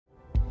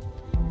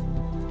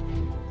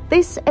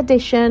This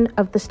edition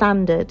of The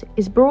Standard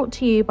is brought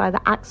to you by the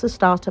AXA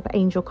Startup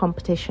Angel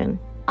Competition.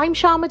 I'm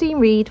Sharmadean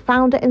Reid,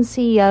 founder and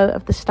CEO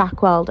of The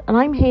Stack World, and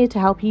I'm here to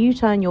help you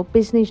turn your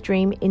business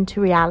dream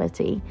into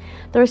reality.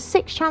 There are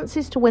 6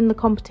 chances to win the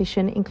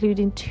competition,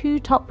 including 2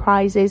 top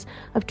prizes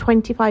of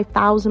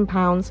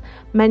 £25,000,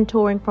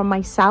 mentoring from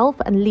myself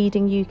and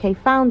leading UK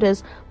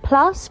founders,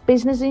 plus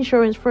business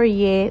insurance for a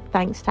year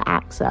thanks to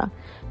AXA.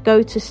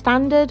 Go to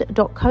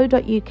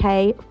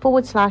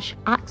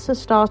standard.co.uk/AXA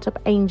Startup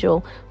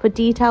Angel for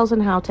details on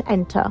how to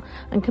enter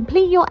and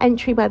complete your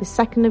entry by the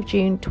 2nd of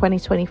June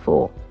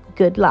 2024.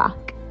 Good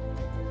luck.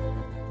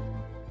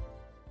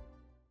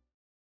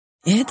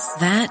 It's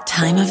that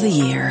time of the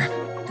year.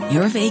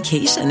 Your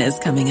vacation is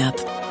coming up.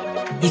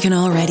 You can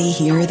already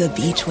hear the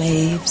beach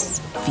waves,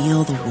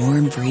 feel the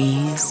warm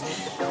breeze,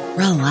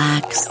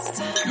 relax,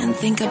 and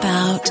think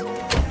about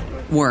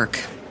work.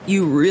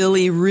 You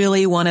really,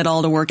 really want it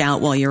all to work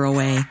out while you're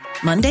away.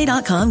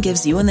 Monday.com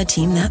gives you and the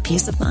team that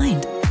peace of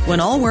mind. When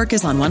all work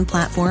is on one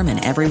platform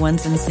and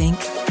everyone's in sync,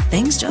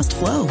 things just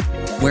flow.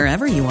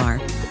 Wherever you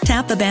are,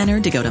 tap the banner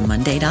to go to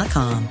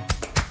Monday.com.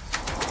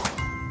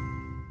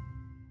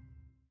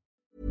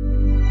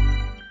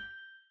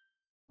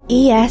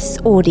 ES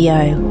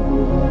Audio.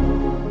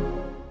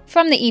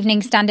 From the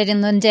Evening Standard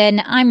in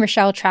London, I'm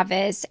Rochelle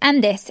Travers,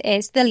 and this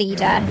is The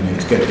Leader.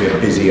 It's going to be a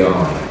busy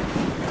eye.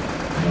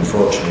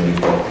 Unfortunately,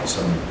 we've got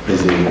some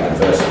busy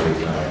adversaries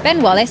now.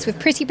 Ben Wallace, with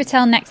Priti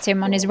Patel next to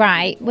him on his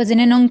right, was in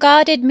an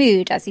unguarded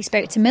mood as he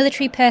spoke to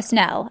military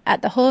personnel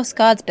at the Horse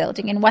Guards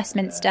building in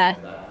Westminster.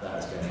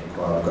 We've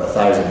got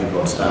 1,000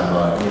 people on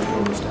standby.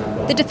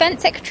 The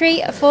Defence Secretary,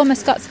 a former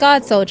Scots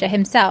Guard soldier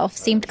himself,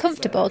 seemed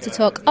comfortable to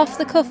talk off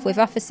the cuff with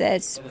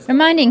officers,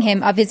 reminding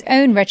him of his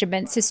own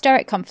regiment's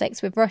historic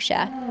conflicts with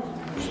Russia.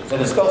 So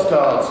the Scots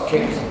Guards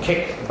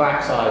kicked the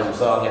backsides of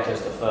Tsar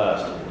Nicholas I in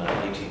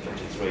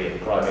 1853 in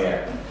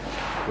Crimea.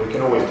 We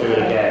can always do it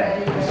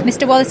again.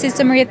 Mr Wallace's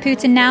summary of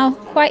Putin now,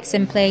 quite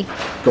simply,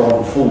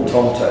 Gone full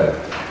Tonto.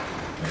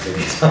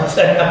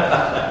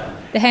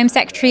 The Home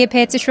Secretary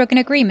appeared to shrug an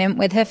agreement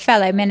with her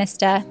fellow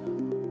minister.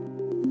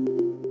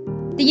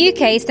 The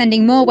UK is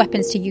sending more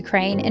weapons to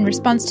Ukraine in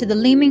response to the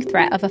looming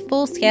threat of a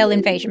full-scale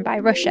invasion by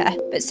Russia,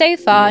 but so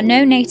far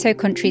no NATO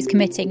countries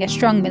committing a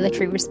strong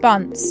military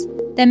response.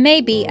 There may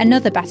be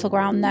another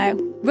battleground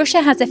though.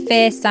 Russia has a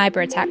fierce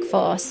cyber-attack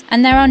force,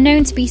 and there are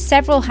known to be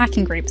several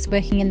hacking groups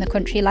working in the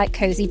country like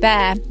Cozy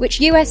Bear,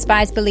 which US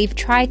spies believe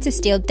tried to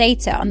steal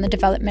data on the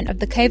development of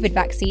the COVID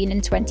vaccine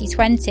in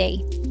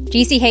 2020.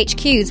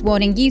 GCHQ's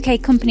warning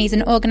UK companies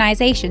and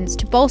organisations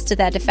to bolster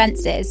their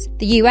defences.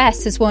 The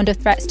US has warned of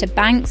threats to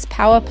banks,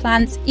 power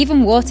plants,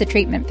 even water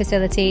treatment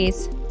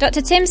facilities. Dr.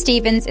 Tim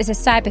Stevens is a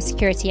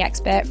cybersecurity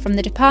expert from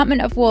the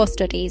Department of War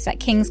Studies at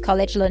King's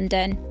College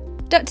London.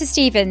 Dr.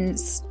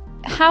 Stevens,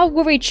 how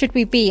worried should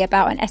we be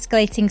about an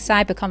escalating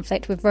cyber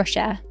conflict with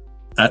Russia?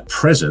 At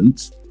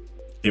present,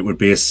 it would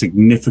be a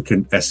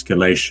significant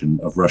escalation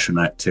of Russian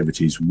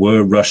activities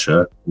were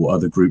Russia or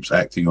other groups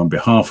acting on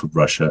behalf of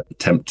Russia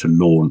attempt to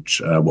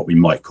launch what we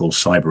might call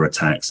cyber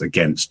attacks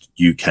against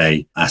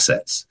UK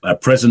assets.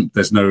 At present,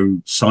 there's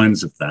no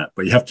signs of that,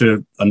 but you have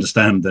to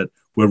understand that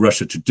were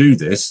Russia to do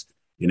this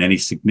in any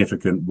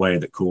significant way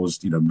that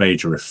caused,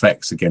 major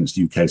effects against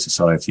UK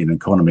society and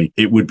economy,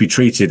 it would be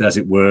treated, as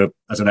it were,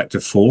 as an act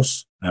of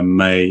force and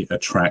may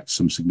attract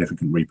some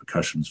significant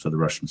repercussions for the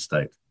Russian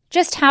state.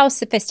 Just how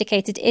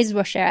sophisticated is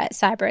Russia at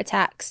cyber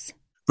attacks?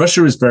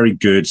 Russia is very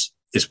good.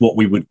 It's what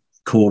we would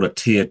call a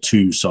tier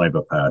 2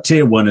 cyber power.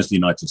 Tier 1 is the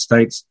United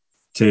States.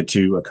 Tier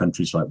 2 are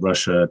countries like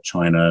Russia,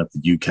 China,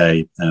 the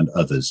UK, and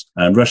others.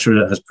 And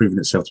Russia has proven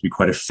itself to be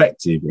quite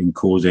effective in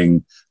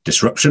causing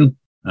disruption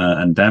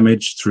and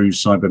damage through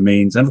cyber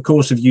means, and of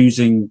course of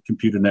using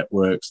computer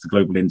networks, the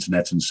global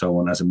internet and so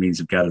on as a means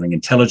of gathering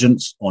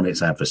intelligence on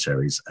its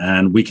adversaries.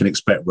 And we can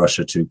expect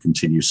Russia to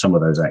continue some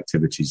of those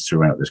activities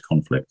throughout this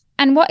conflict.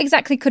 And what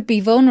exactly could be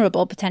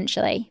vulnerable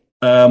potentially?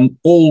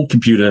 All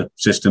computer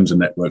systems and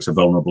networks are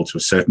vulnerable to a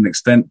certain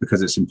extent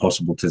because it's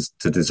impossible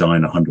to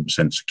design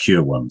 100%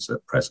 secure ones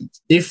at present.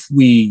 If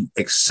we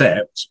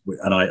accept,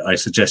 and I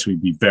suggest we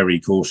be very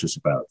cautious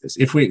about this,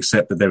 if we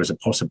accept that there is a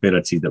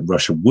possibility that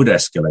Russia would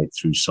escalate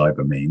through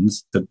cyber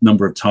means, the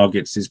number of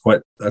targets is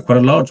quite a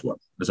large one.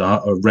 There's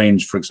a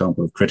range, for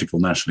example, of critical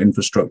national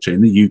infrastructure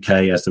in the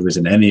UK, as there is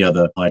in any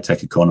other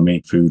high-tech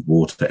economy: food,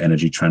 water,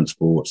 energy,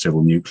 transport,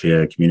 civil,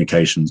 nuclear,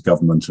 communications,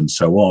 government, and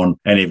so on,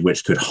 any of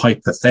which could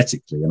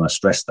hypothetically, and I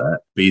stress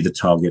that, be the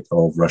target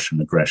of Russian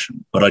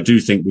aggression. But I do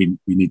think we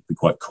need to be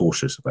quite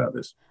cautious about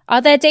this. Are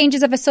there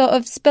dangers of a sort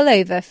of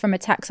spillover from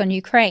attacks on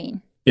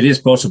Ukraine? It is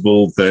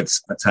possible that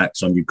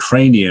attacks on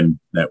Ukrainian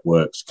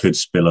networks could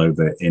spill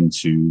over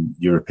into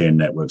European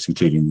networks,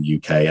 including the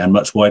UK, and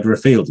much wider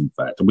afield, in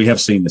fact. And we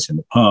have seen this in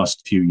the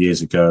past. A few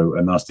years ago,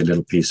 a nasty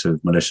little piece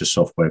of malicious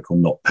software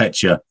called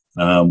NotPetya,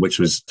 which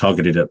was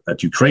targeted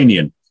at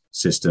Ukrainian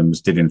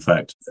systems did in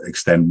fact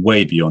extend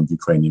way beyond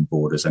Ukrainian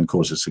borders and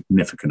cause a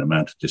significant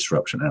amount of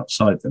disruption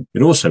outside them.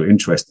 It also,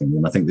 interestingly,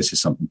 and I think this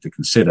is something to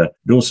consider,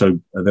 there was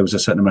a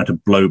certain amount of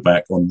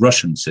blowback on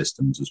Russian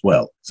systems as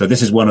well. So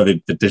this is one of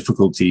the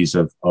difficulties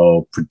of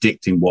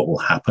predicting what will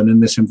happen in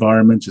this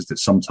environment, is that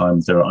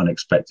sometimes there are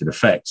unexpected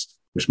effects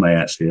which may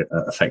actually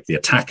affect the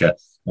attacker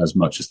as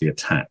much as the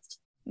attacked.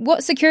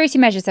 What security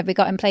measures have we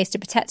got in place to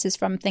protect us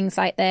from things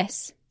like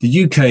this?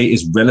 The UK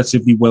is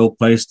relatively well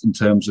placed in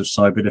terms of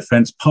cyber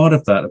defence. Part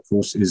of that, of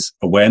course, is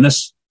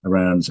awareness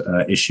around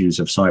issues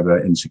of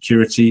cyber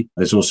insecurity.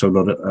 There's also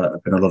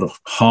been a lot of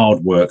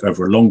hard work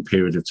over a long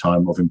period of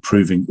time of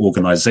improving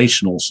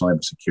organisational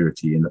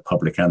cybersecurity in the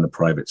public and the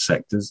private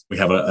sectors. We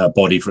have a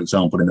body, for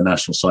example, in the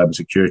National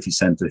Cybersecurity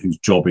Centre, whose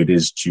job it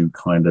is to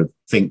kind of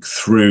think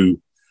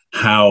through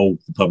how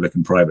the public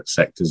and private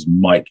sectors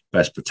might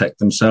best protect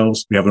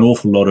themselves. We have an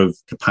awful lot of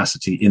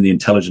capacity in the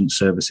intelligence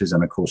services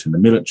and, of course, in the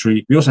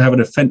military. We also have an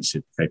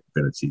offensive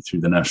capability through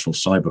the National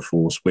Cyber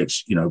Force,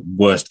 which,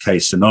 worst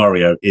case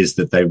scenario is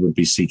that they would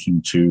be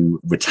seeking to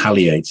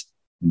retaliate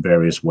in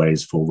various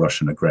ways for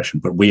Russian aggression.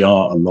 But we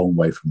are a long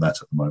way from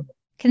that at the moment.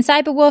 Can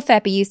cyber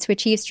warfare be used to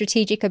achieve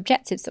strategic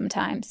objectives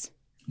sometimes?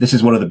 This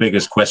is one of the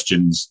biggest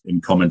questions in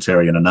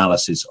commentary and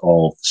analysis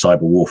of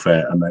cyber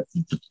warfare, and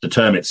the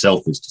term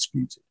itself is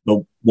disputed. But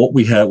what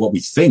we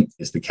think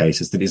is the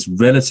case is that it's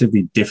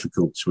relatively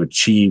difficult to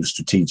achieve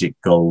strategic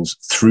goals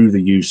through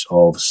the use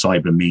of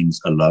cyber means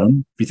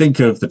alone. If you think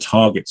of the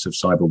targets of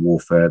cyber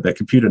warfare, they're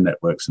computer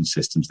networks and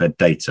systems, they're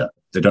data.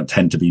 They don't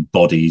tend to be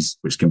bodies,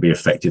 which can be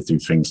affected through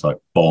things like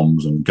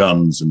bombs and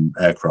guns and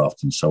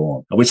aircraft and so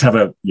on, which have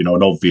an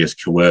obvious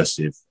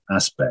coercive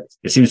aspect.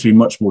 It seems to be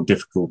much more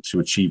difficult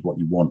to achieve what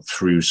you want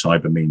through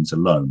cyber means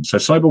alone. So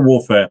cyber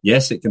warfare,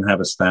 yes, it can be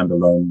a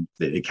standalone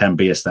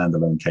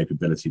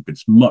capability, but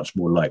it's much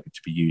more likely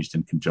to be used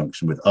in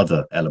conjunction with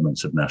other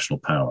elements of national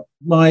power.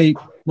 My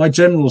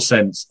general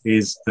sense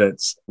is that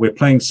we're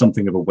playing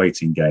something of a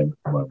waiting game at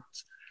the moment.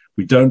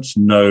 We don't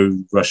know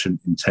Russian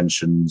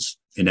intentions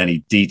in any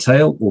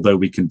detail, although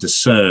we can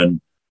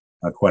discern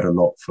quite a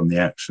lot from the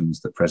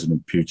actions that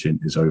President Putin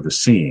is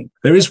overseeing.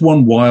 There is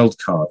one wild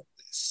card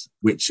in this,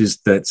 which is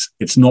that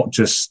it's not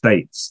just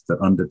states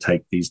that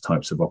undertake these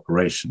types of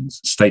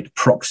operations. State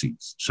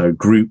proxies, so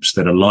groups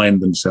that align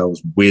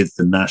themselves with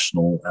the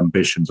national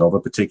ambitions of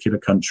a particular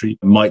country,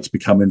 might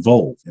become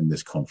involved in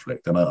this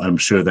conflict. And I'm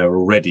sure they're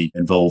already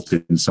involved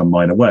in some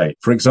minor way.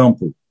 For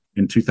example,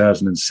 in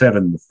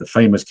 2007, the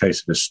famous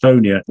case of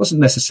Estonia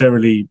wasn't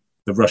necessarily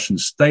the Russian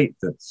state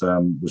that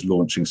was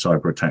launching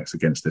cyber attacks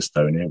against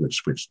Estonia,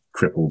 which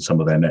crippled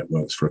some of their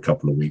networks for a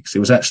couple of weeks. It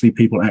was actually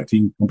people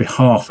acting on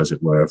behalf, as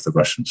it were, of the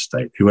Russian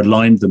state, who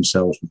aligned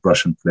themselves with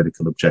Russian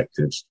political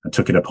objectives and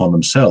took it upon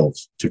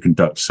themselves to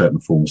conduct certain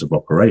forms of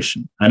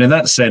operation. And in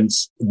that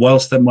sense,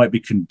 whilst that might be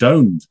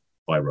condoned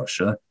by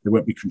Russia, they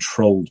won't be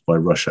controlled by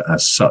Russia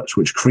as such,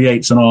 which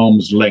creates an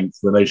arm's length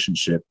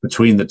relationship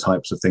between the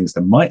types of things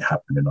that might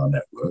happen in our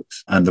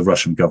networks and the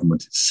Russian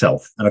government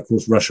itself. And of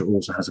course, Russia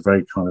also has a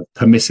very kind of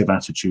permissive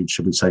attitude,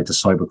 should we say, to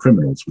cyber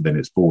criminals within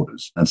its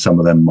borders. And some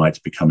of them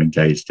might become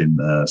engaged in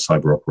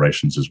cyber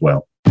operations as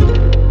well.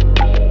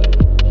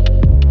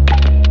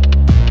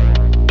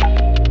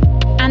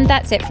 And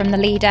that's it from The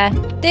Leader.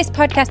 This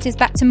podcast is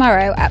back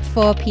tomorrow at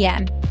 4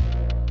 p.m.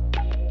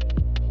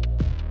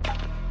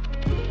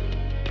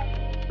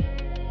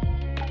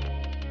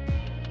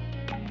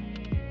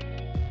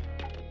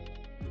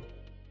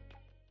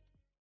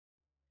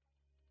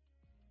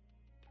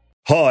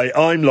 Hi,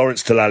 I'm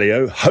Lawrence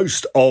Dallaglio,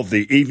 host of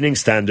the Evening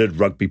Standard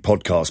Rugby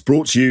Podcast,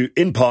 brought to you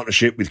in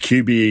partnership with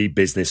QBE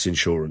Business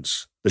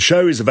Insurance. The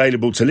show is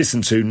available to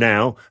listen to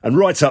now and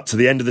right up to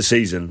the end of the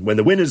season, when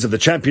the winners of the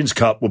Champions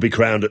Cup will be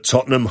crowned at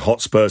Tottenham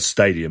Hotspur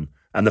Stadium,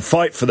 and the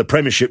fight for the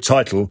Premiership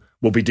title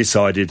will be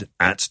decided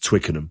at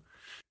Twickenham.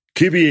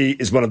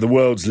 QBE is one of the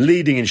world's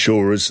leading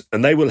insurers,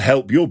 and they will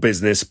help your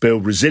business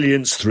build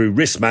resilience through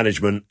risk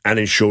management and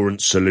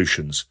insurance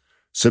solutions.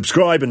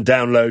 Subscribe and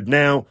download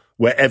now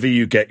wherever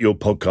you get your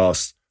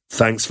podcasts.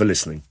 Thanks for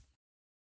listening.